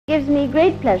It gives me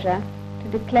great pleasure to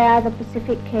declare the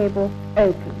Pacific cable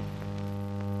open.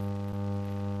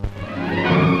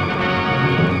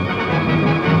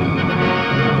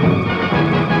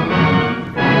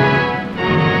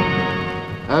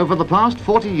 Over the past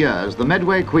 40 years, the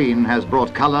Medway Queen has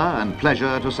brought colour and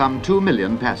pleasure to some 2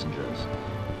 million passengers.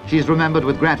 She's remembered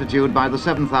with gratitude by the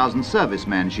 7,000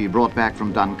 servicemen she brought back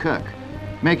from Dunkirk,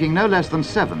 making no less than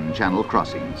 7 channel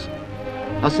crossings.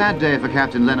 A sad day for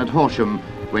Captain Leonard Horsham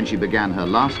when she began her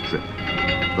last trip.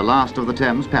 The last of the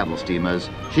Thames paddle steamers,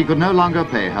 she could no longer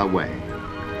pay her way.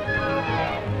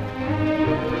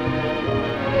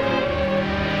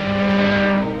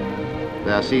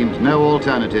 There seemed no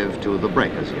alternative to the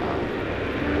breaker's yard.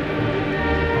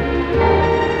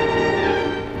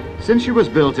 Since she was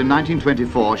built in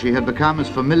 1924, she had become as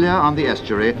familiar on the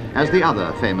estuary as the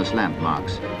other famous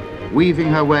landmarks, weaving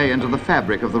her way into the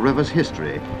fabric of the river's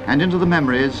history and into the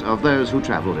memories of those who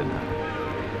travelled in her.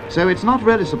 So it's not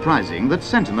really surprising that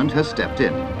sentiment has stepped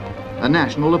in. A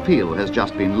national appeal has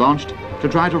just been launched to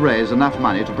try to raise enough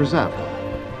money to preserve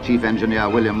her. Chief Engineer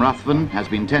William Ruthven has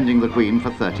been tending the Queen for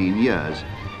 13 years.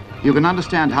 You can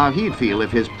understand how he'd feel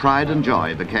if his pride and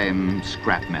joy became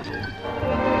scrap metal.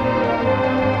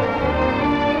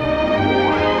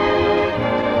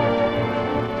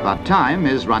 But time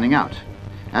is running out.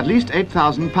 At least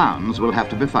 £8,000 will have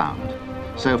to be found.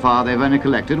 So far they've only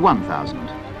collected 1,000.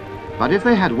 But if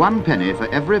they had 1 penny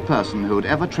for every person who'd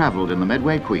ever travelled in the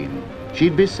Medway Queen,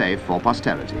 she'd be safe for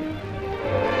posterity.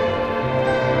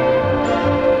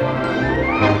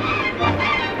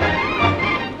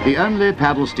 The only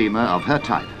paddle steamer of her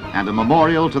type, and a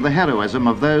memorial to the heroism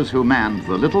of those who manned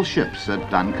the little ships at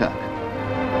Dunkirk.